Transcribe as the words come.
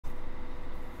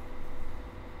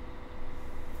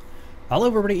Hello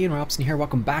everybody, Iain Robson here.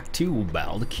 Welcome back to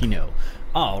Baldeykino.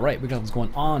 Alright, we got what's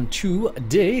going on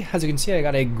today. As you can see, I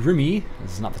got a Grimmy.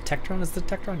 This is not the Tectron, is it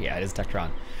the Tectron? Yeah, it is Tectron.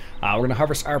 We're going to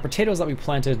harvest our potatoes that we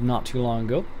planted not too long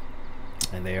ago.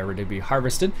 And they are ready to be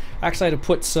harvested. Actually, I had to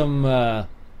put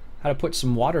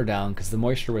some water down because the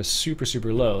moisture was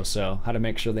super low. So I had to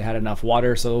make sure they had enough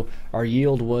water so our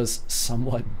yield was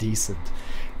somewhat decent.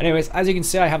 Anyways, as you can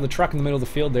see, I have the truck in the middle of the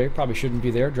field there. Probably shouldn't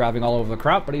be there, driving all over the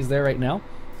crop, but he's there right now.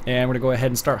 And we're going to go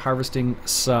ahead and start harvesting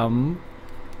some,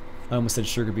 I almost said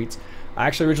sugar beets. I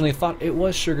actually originally thought it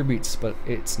was sugar beets, but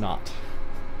it's not.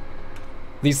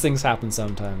 These things happen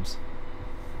sometimes.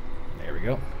 There we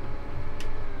go.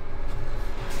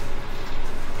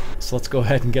 So let's go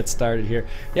ahead and get started here.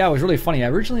 Yeah, it was really funny.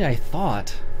 Originally I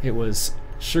thought it was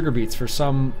sugar beets for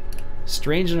some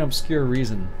strange and obscure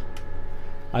reason.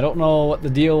 I don't know what the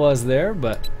deal was there,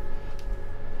 but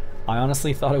I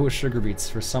honestly thought it was sugar beets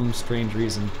for some strange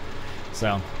reason.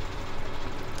 So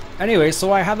anyway,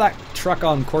 so I have that truck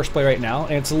on courseplay right now,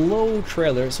 and it's a low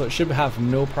trailer, so it should have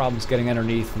no problems getting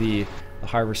underneath the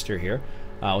harvester here,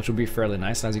 which will be fairly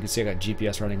nice. As you can see, I got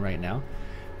GPS running right now.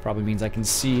 Probably means I can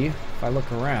see, if I look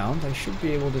around, I should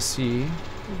be able to see.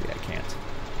 Maybe I can't.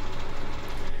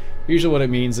 Usually what it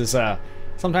means is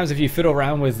sometimes if you fiddle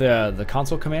around with the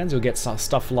console commands, you'll get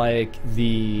stuff like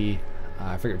the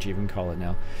I forget what you even call it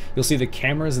now. You'll see the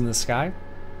cameras in the sky,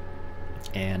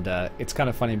 and it's kind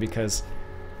of funny because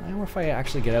I don't know if I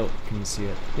actually get out. Can you see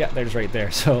it? Yeah, there's right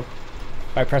there. So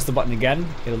if I press the button again,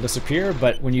 it'll disappear.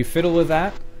 But when you fiddle with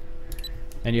that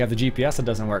and you have the GPS, it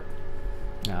doesn't work.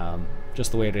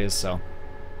 Just the way it is. So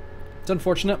it's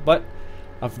unfortunate, but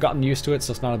I've gotten used to it,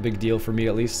 so it's not a big deal for me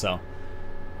at least. So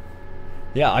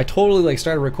yeah, I totally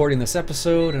started recording this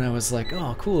episode, and I was like,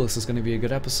 "Oh, cool! This is going to be a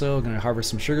good episode. I'm going to harvest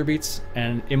some sugar beets."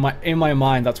 And in my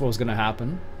mind, that's what was going to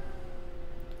happen.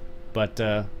 But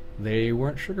they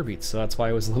weren't sugar beets, so that's why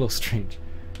it was a little strange.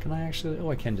 Can I actually?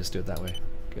 Oh, I can just do it that way.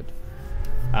 Good.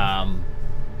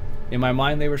 In my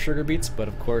mind, they were sugar beets, but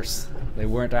of course, they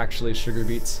weren't actually sugar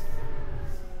beets,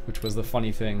 which was the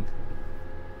funny thing.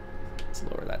 Let's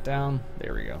lower that down.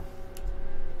 There we go.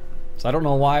 So I don't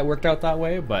know why it worked out that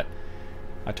way, but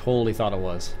I totally thought it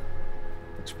was.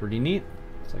 Looks pretty neat.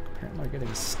 It's like apparently I'm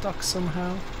getting stuck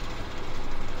somehow.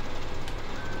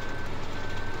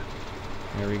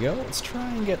 There we go. Let's try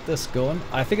and get this going.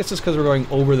 I think it's just because we're going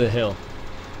over the hill.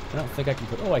 I don't think I can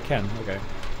put... Oh, I can. Okay.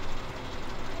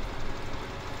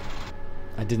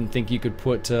 I didn't think you could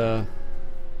put that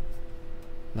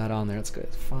on there. Let's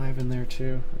get 5 in there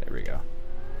too. There we go.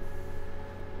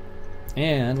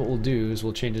 And what we'll do is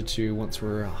we'll change it to once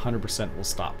we're 100% we'll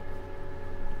stop.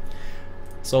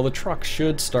 So the truck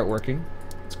should start working.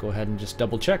 Let's go ahead and just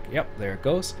double check. Yep, there it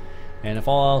goes. And if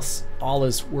all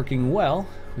is working well,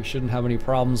 we shouldn't have any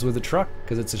problems with the truck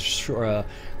because it's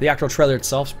the actual trailer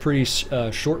itself is pretty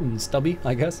short and stubby,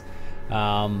 I guess.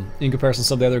 In comparison to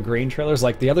some of the other grain trailers,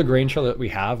 like the other grain trailer that we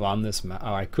have on this map,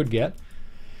 I could get,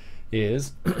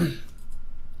 is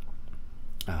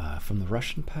from the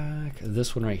Russian pack,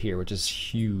 this one right here, which is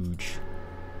huge.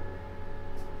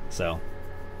 So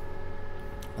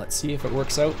let's see if it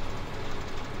works out.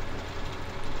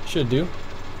 Should do.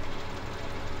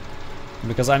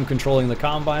 Because I'm controlling the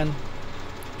combine,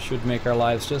 should make our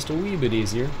lives just a wee bit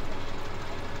easier.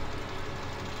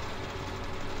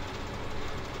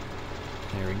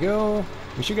 There we go.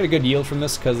 We should get a good yield from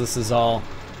this because this is all...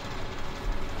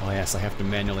 Oh yes, I have to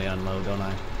manually unload, don't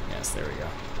I? Yes, there we go.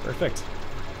 Perfect.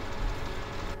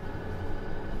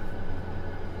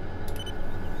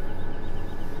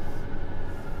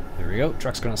 There we go.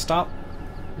 Truck's gonna stop.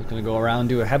 We're gonna go around,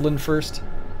 do a headland first.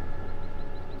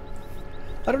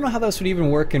 I don't know how this would even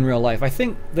work in real life. I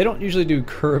think they don't usually do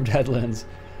curved headlands.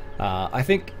 I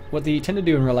think what they tend to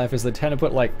do in real life is they tend to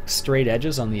put like straight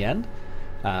edges on the end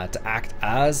to act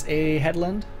as a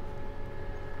headland.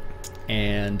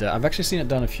 And I've actually seen it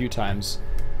done a few times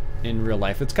in real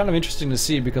life. It's kind of interesting to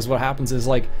see because what happens is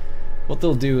like what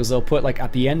they'll do is they'll put like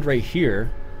at the end right here.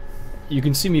 You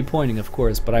can see me pointing, of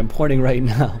course, but I'm pointing right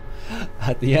now.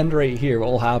 At the end right here,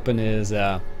 what will happen is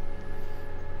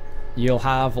you'll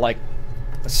have like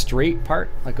a straight part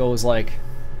that goes like,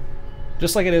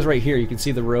 just like it is right here. You can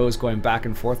see the rows going back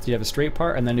and forth. You have a straight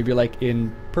part, and then you'd be like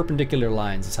in perpendicular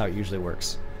lines. That's how it usually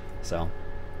works. So,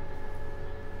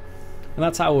 and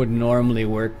that's how it would normally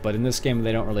work. But in this game,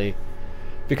 they don't really,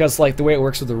 because like the way it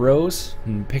works with the rows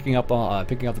and picking up the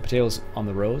potatoes on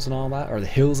the rows and all that, or the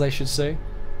hills, I should say.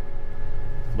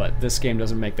 But this game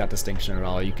doesn't make that distinction at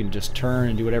all. You can just turn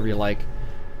and do whatever you like,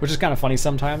 which is kind of funny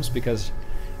sometimes because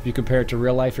if you compare it to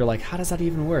real life, you're like, how does that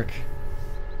even work?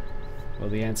 Well,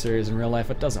 the answer is in real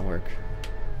life it doesn't work.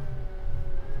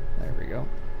 There we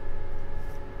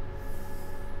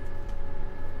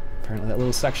Apparently that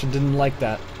little section didn't like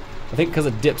that. I think because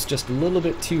it dips just a little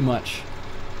bit too much.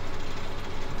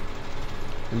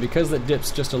 And because it dips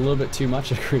just a little bit too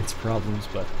much, it creates problems,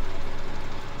 but...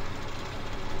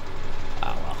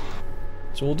 ah well.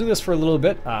 So we'll do this for a little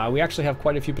bit. We actually have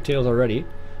quite a few potatoes already.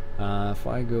 If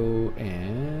I go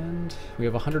and... we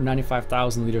have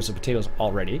 195,000 liters of potatoes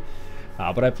already.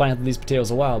 But I planted these potatoes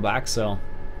a while back, so...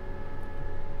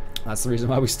 that's the reason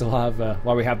why we still have,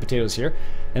 why we have potatoes here.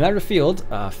 In that field,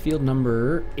 field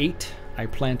number 8, I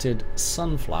planted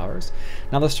sunflowers.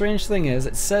 Now the strange thing is,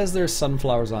 it says there's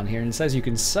sunflowers on here, and it says you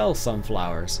can sell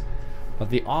sunflowers. But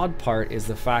the odd part is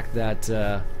the fact that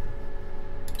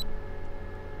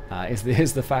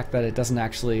is the fact that it doesn't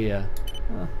actually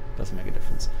doesn't make a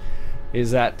difference.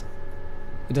 Is that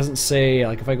it doesn't say,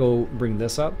 like if I go bring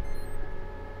this up,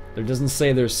 there doesn't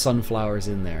say there's sunflowers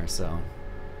in there, so.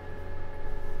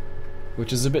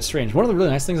 Which is a bit strange. One of the really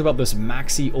nice things about this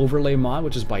Maxi Overlay mod,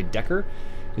 which is by Decker,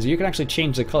 is you can actually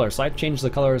change the color. So I changed the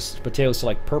colors of potatoes to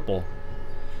like purple.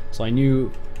 So I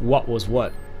knew what was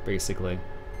what, basically.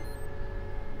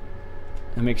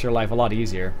 It makes your life a lot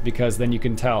easier, because then you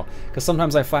can tell. Because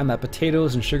sometimes I find that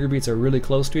potatoes and sugar beets are really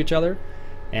close to each other,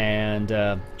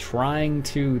 and trying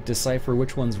to decipher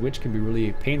which one's which can be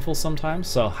really painful sometimes.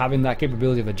 So having that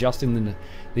capability of adjusting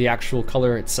the actual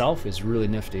color itself is really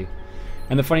nifty.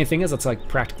 And the funny thing is, it's like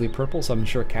practically purple, so I'm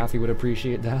sure Kathy would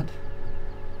appreciate that.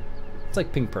 It's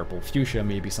like pink purple, fuchsia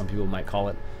maybe some people might call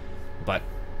it, but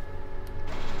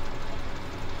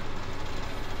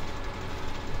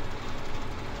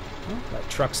oh, that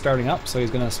truck's starting up, so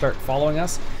he's gonna start following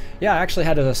us. Yeah, I actually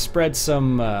had to spread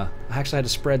some. Oh,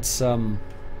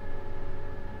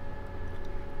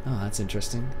 that's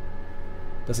interesting.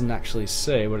 Doesn't actually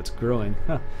say what it's growing.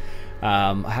 Huh.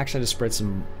 I actually had to spread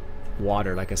some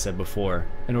water, like I said before,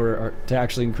 in order to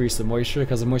actually increase the moisture,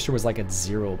 because the moisture was like at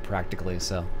 0 practically,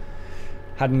 so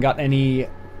hadn't got any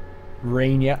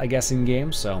rain yet, I guess, in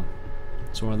game, so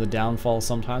it's one of the downfalls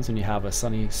sometimes when you have a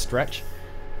sunny stretch.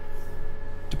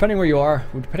 Depending where you are,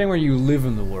 depending where you live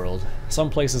in the world, some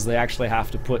places they actually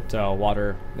have to put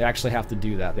water, they actually have to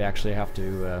do that, they actually have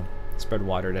to spread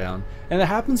water down. And it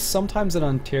happens sometimes in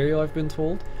Ontario, I've been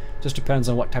told. Just depends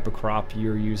on what type of crop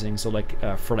you're using. So like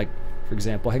for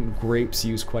example, I think grapes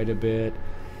use quite a bit,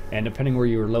 and depending where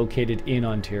you're located in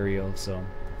Ontario, so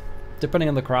depending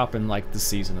on the crop and like the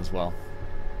season as well.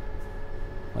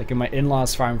 Like in my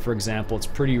in-laws farm, for example, it's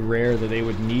pretty rare that they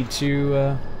would need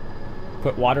to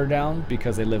put water down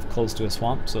because they live close to a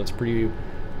swamp, so it's pretty,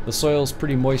 the soil's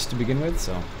pretty moist to begin with.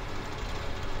 So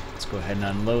let's go ahead and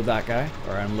unload that guy,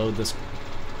 or unload this.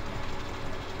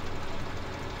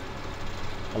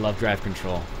 I love drive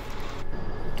control.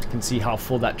 You can see how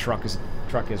full that truck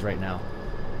is right now.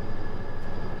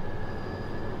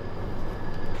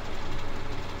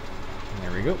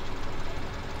 There we go.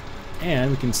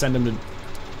 And we can send him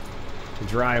to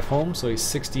drive home, so he's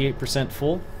 68%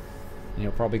 full. And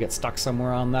he'll probably get stuck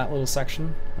somewhere on that little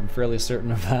section. I'm fairly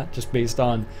certain of that, just based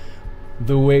on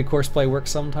the way courseplay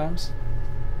works sometimes.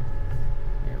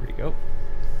 There we go.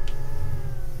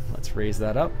 Let's raise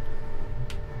that up.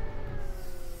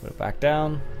 Put it back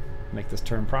down. Make this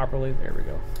turn properly. There we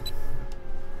go.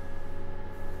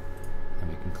 And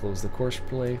we can close the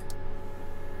courseplay.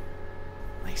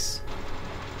 Nice.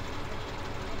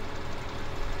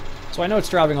 So I know it's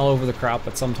driving all over the crop,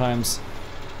 but sometimes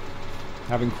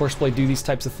having courseplay do these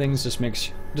types of things just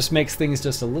makes things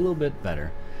just a little bit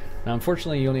better. Now,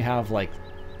 unfortunately, you only have like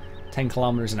 10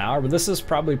 kilometers an hour, but this is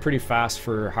probably pretty fast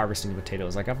for harvesting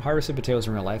potatoes. Like, I've harvested potatoes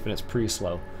in real life, and it's pretty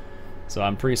slow. So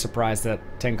I'm pretty surprised that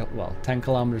 10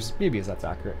 kilometers, maybe is that's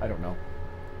accurate, I don't know.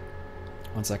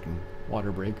 1 second,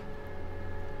 water break.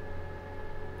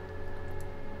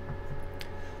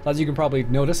 As you can probably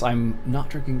notice, I'm not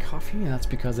drinking coffee, and that's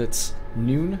because it's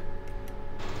noon,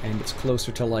 and it's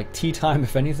closer to like tea time,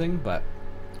 if anything, but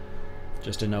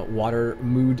just in a water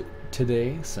mood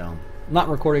today, so I'm not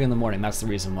recording in the morning, that's the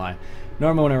reason why.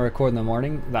 Normally when I record in the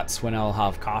morning, that's when I'll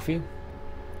have coffee,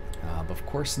 but of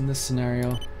course in this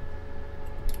scenario,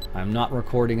 I'm not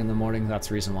recording in the morning, that's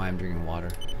the reason why I'm drinking water.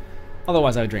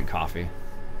 Otherwise I would drink coffee.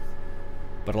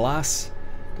 But alas,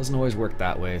 it doesn't always work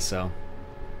that way, so.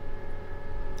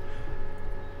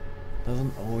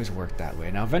 Doesn't always work that way.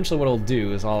 Now eventually what I'll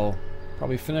do is I'll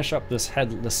probably finish up this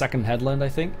the second headland, I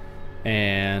think.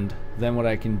 And then what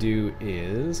I can do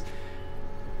is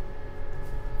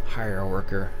hire a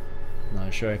worker. And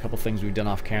I'll show you a couple things we've done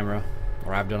off camera,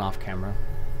 or I've done off camera.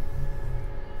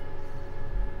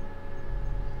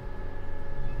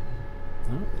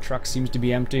 Well, the truck seems to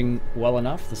be emptying well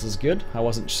enough. This is good. I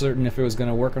wasn't certain if it was going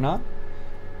to work or not,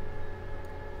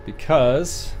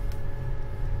 because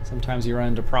Sometimes you run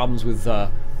into problems with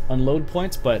unload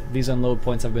points, but these unload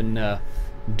points have been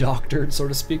doctored, so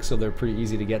to speak, so they're pretty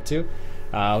easy to get to.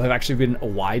 They've actually been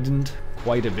widened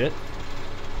quite a bit,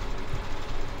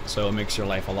 so it makes your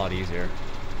life a lot easier.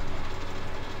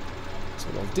 So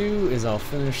what I'll do is I'll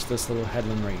finish this little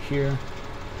headland right here,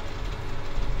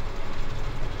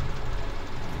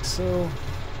 like so.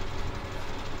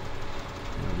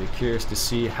 I'll be curious to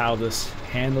see how this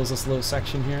handles this little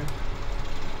section here.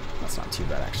 That's not too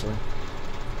bad, actually.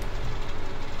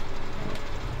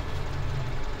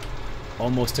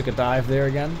 Almost took a dive there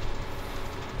again.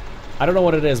 I don't know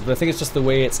what it is, but I think it's just the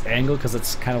way it's angled, because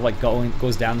it's kind of like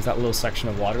goes down to that little section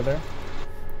of water there,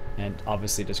 and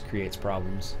obviously just creates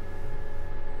problems.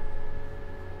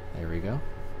 There we go.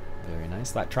 Very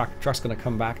nice. That truck's gonna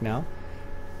come back now.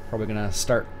 Probably gonna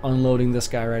start unloading this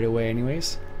guy right away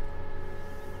anyways.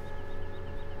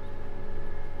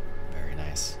 Very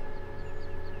nice.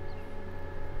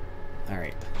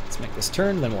 Alright, let's make this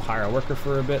turn, then we'll hire a worker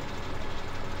for a bit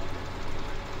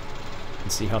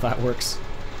and see how that works.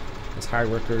 Those hired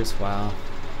workers, wow.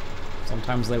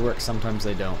 Sometimes they work, sometimes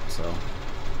they don't, so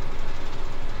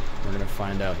we're gonna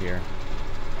find out here.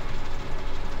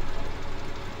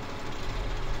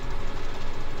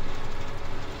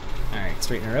 Alright,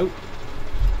 straighten her out.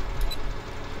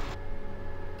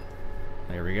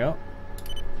 There we go.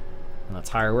 And let's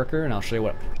hire a worker, and I'll show you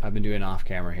what I've been doing off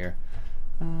camera here.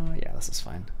 Yeah, this is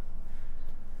fine.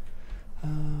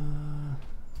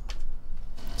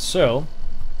 So,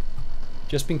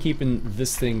 just been keeping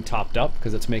this thing topped up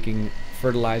because it's making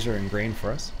fertilizer and grain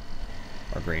for us.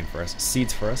 Or grain for us,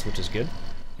 seeds for us, which is good.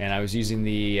 And I was using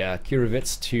the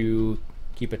Kurovitz to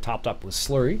keep it topped up with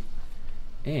slurry.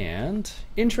 And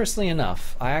interestingly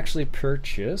enough, I actually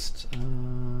purchased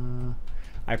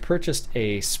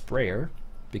a sprayer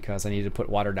because I needed to put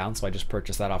water down, so I just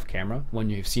purchased that off camera, one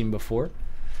you've seen before.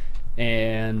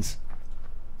 And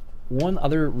one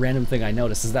other random thing I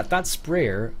noticed is that that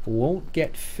sprayer won't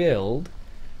get filled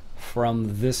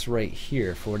from this right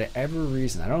here for whatever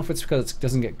reason. I don't know if it's because it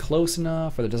doesn't get close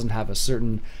enough, or it doesn't have a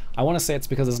certain, I want to say it's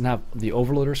because it doesn't have the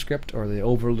overloader script or the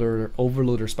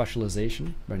overloader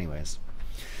specialization, but anyways.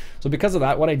 So because of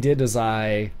that, what I did is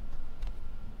I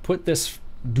put this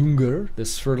Dünger,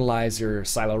 this fertilizer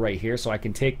silo right here, so I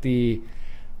can take the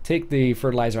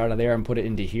fertilizer out of there and put it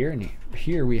into here, and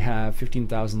here we have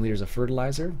 15,000 liters of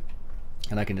fertilizer,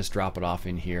 and I can just drop it off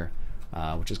in here,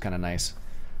 which is kind of nice.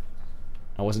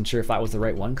 I wasn't sure if that was the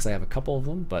right one because I have a couple of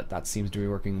them, but that seems to be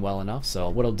working well enough. So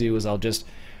what I'll do is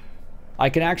I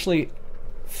can actually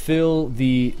fill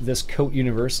this coat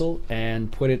universal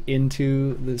and put it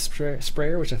into the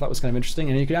sprayer, which I thought was kind of interesting.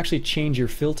 And you can actually change your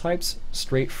fill types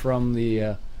straight from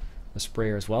the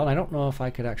sprayer as well. And I don't know if I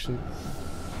could actually.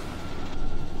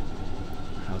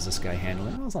 How's this guy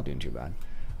handling? Well, it's not doing too bad.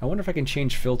 I wonder if I can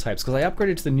change fill types because I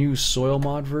upgraded to the new soil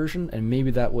mod version, and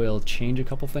maybe that will change a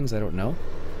couple things. I don't know.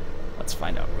 Let's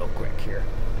find out real quick here.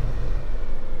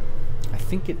 I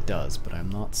think it does, but I'm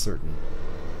not certain.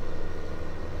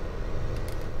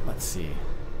 Let's see.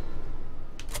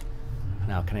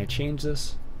 Now, can I change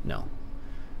this? No.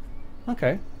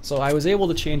 Okay, so I was able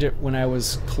to change it when I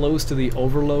was close to the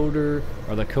overloader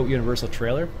or the coat universal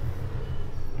trailer,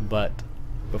 but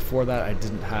before that I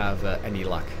didn't have any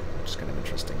luck, which is kind of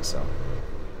interesting. So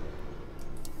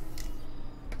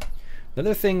the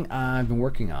other thing I've been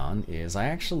working on is I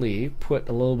actually put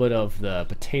a little bit of the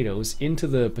potatoes into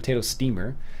the potato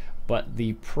steamer, but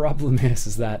the problem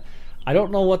is that I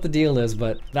don't know what the deal is,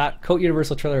 but that coat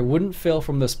universal trailer wouldn't fill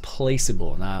from this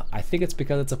placeable. Now, I think it's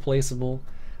because it's a placeable.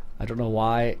 I don't know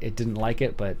why it didn't like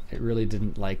it, but it really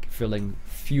didn't like filling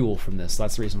fuel from this. So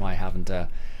that's the reason why I haven't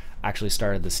actually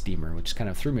started the steamer, which kind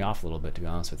of threw me off a little bit, to be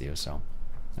honest with you. So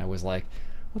I was like,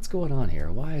 what's going on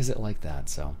here? Why is it like that?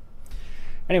 So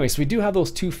anyway, so we do have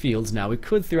those two fields now. We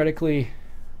could theoretically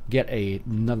get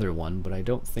another one, but I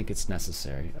don't think it's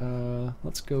necessary.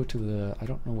 Let's go to the, I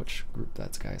don't know which group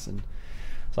that's guys in.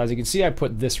 So as you can see, I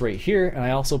put this right here, and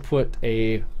I also put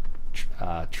a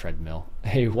treadmill,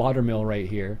 a water mill right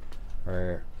here,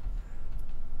 or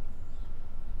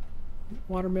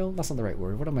watermill, that's not the right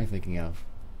word. What am I thinking of?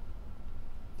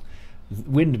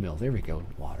 Windmill, there we go,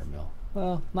 watermill.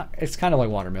 Well, not, it's kind of like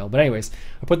watermill, but anyways,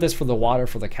 I put this for the water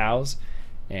for the cows,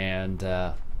 and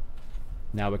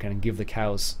now we can give the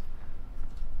cows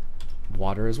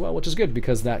water as well, which is good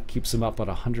because that keeps them up at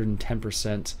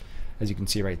 110%, as you can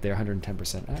see right there,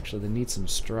 110%. Actually, they need some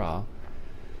straw.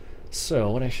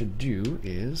 So what I should do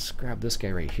is grab this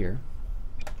guy right here.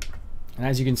 And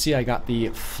as you can see, I got the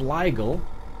Flygle,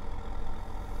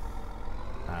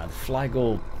 I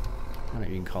don't know,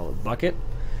 you can call it bucket.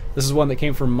 This is one that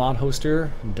came from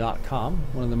modhoster.com,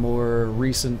 one of the more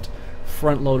recent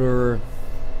front loader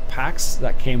packs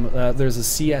that came. There's a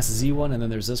CSZ one, and then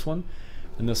there's this one,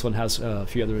 and this one has a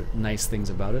few other nice things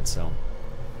about it. So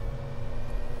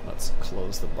let's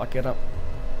close the bucket up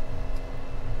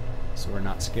so we're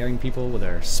not scaring people with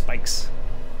our spikes.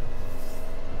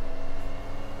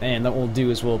 And what we'll do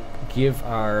is we'll give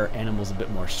our animals a bit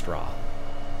more straw.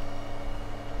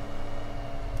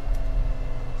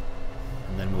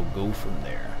 And then we'll go from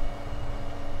there.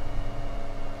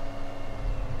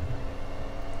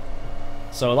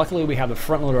 So luckily we have the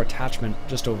front loader attachment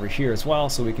just over here as well,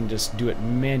 so we can just do it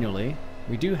manually.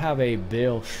 We do have a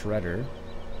bale shredder,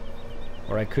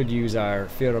 or I could use our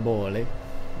ferrabole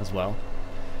as well.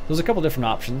 There's a couple different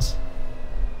options.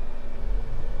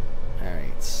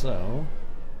 Alright, so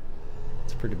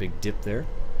it's a pretty big dip there.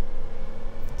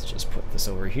 Let's just put this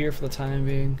over here for the time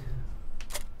being.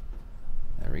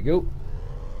 There we go.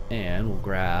 And we'll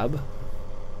grab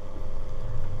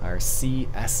our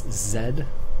CSZ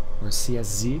or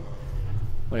CSZ,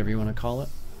 whatever you want to call it.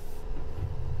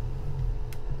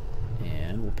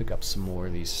 And we'll pick up some more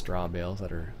of these straw bales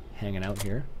that are hanging out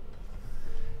here.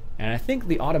 And I think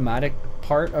the automatic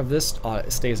part of this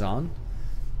stays on.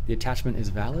 The attachment is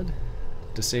valid.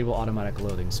 Disable automatic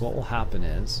loading. So what will happen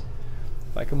is,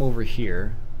 if I come over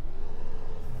here,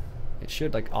 it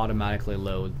should like automatically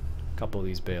load a couple of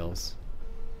these bales.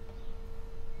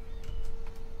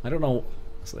 I don't know.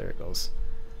 So there it goes.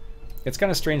 It's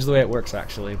kind of strange the way it works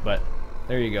actually, but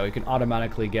there you go. You can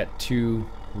automatically get two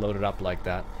loaded up like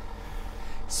that.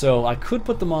 So I could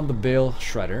put them on the bale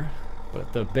shredder,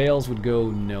 but the bales would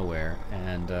go nowhere.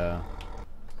 And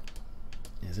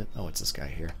is it? Oh, it's this guy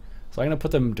here. So I'm going to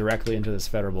put them directly into this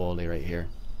ferrabole right here,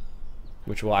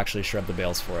 which will actually shred the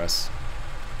bales for us.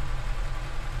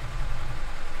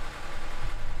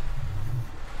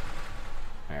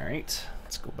 Alright,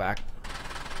 let's go back.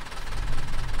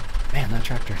 Man, that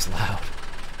tractor is loud.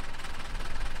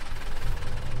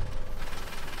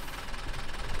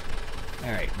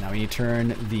 Alright, now when you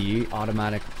turn the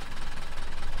automatic,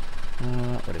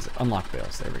 what is it? Unlock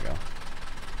bales, there we go.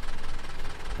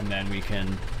 And then we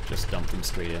can just dump them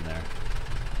straight in there.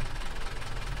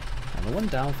 Now the one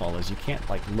downfall is you can't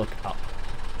like look up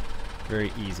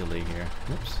very easily here.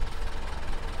 Oops.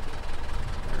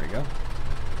 There we go.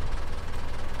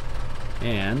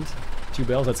 And two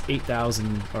bales, that's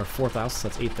 8,000, or 4,000, so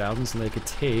that's 8,000, so they could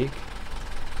take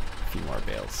a few more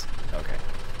bales. Okay.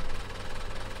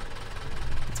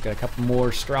 Let's get a couple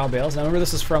more straw bales. Now remember,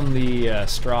 this is from the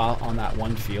straw on that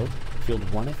one field. Field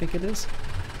 1, I think it is.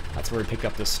 That's where we picked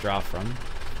up this straw from.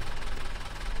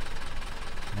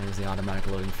 There's the automatic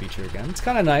loading feature again. It's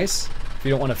kind of nice if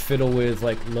you don't want to fiddle with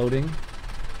like loading.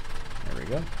 There we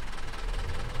go.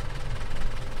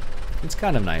 It's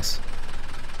kind of nice.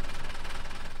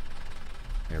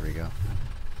 There we go.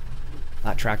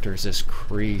 That tractor is just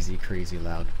crazy, crazy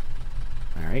loud.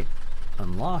 Alright,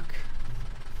 unlock.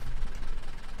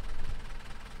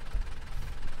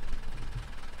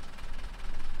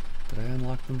 Did I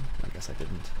unlock them? I guess I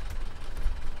didn't.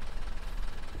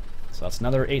 So that's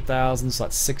another 8,000, so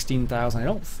that's 16,000. I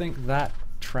don't think that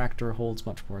tractor holds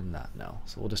much more than that, no.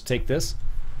 So we'll just take this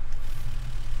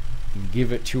and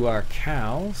give it to our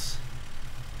cows.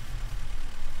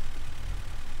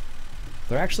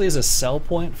 There actually is a sell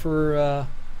point for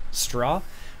straw.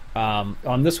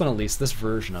 On this one at least, this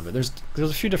version of it. There's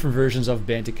a few different versions of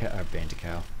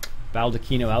Baldeykino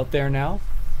out there now.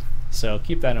 So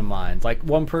keep that in mind. Like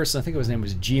one person, I think his name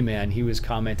was G-Man, he was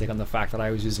commenting on the fact that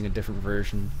I was using a different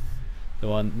version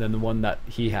than the one that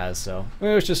he has. So it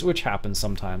was just, which happens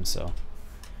sometimes. So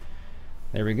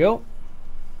there we go.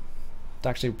 It'd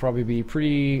actually probably be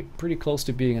pretty close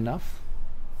to being enough.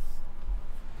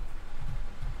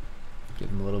 Give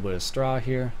them a little bit of straw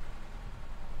here.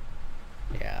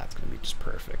 Yeah, it's gonna be just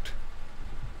perfect.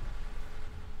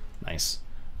 Nice.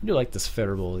 I do like this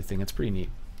ferrabole thing. It's pretty neat.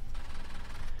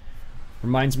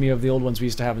 Reminds me of the old ones we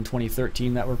used to have in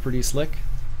 2013 that were pretty slick.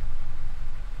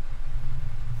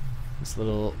 This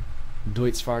little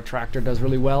Deutz-Fahr tractor does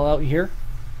really well out here.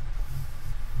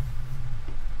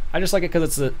 I just like it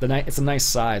because it's a nice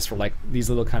size for like these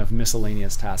little kind of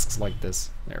miscellaneous tasks like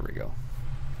this. There we go.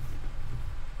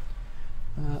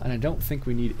 And I don't think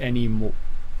we need any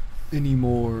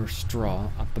more straw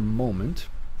at the moment.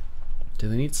 Do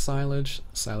they need silage?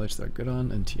 Silage they're good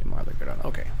on, and TMR they're good on.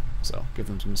 Okay, so give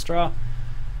them some straw,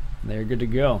 and they're good to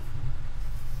go.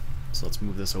 So let's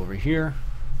move this over here.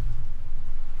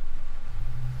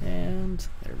 And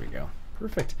there we go.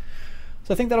 Perfect.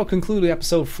 So I think that'll conclude the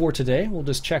episode for today. We'll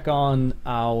just check on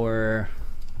our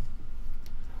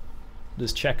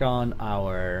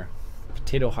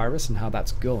potato harvest and how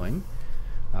that's going.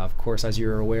 Of course, as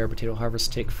you're aware, potato harvests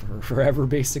take forever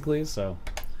basically, so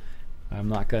I'm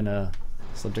not gonna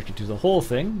subject you to the whole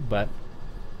thing, but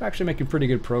we're actually making pretty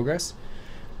good progress.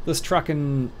 This truck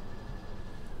and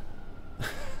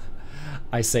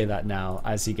I say that now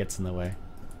as he gets in the way.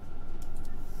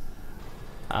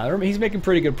 He's making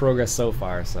pretty good progress so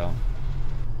far, so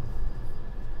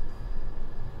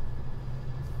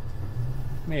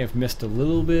may have missed a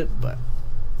little bit, but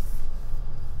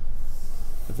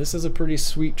this is a pretty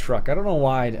sweet truck. I don't know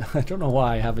why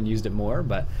I haven't used it more,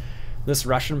 but this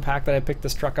Russian pack that I picked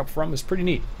this truck up from is pretty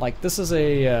neat. Like, this is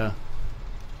it's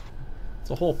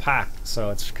a whole pack, so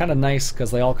it's kind of nice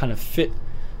because they all kind of fit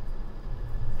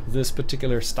this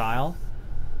particular style.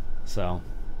 So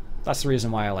that's the reason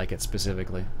why I like it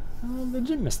specifically. They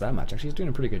didn't miss that much. Actually, he's doing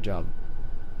a pretty good job.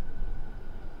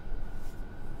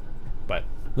 But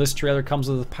this trailer comes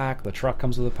with a pack, the truck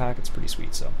comes with a pack. It's pretty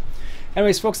sweet. So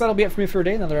anyways, folks, that'll be it for me for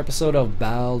today. Another episode of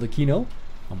Baldeykino.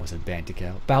 Almost said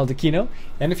Baldeykino.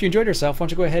 And if you enjoyed yourself, why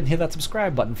don't you go ahead and hit that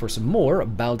subscribe button for some more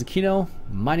Baldeykino.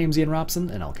 My name's Iain Robson,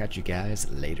 and I'll catch you guys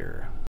later.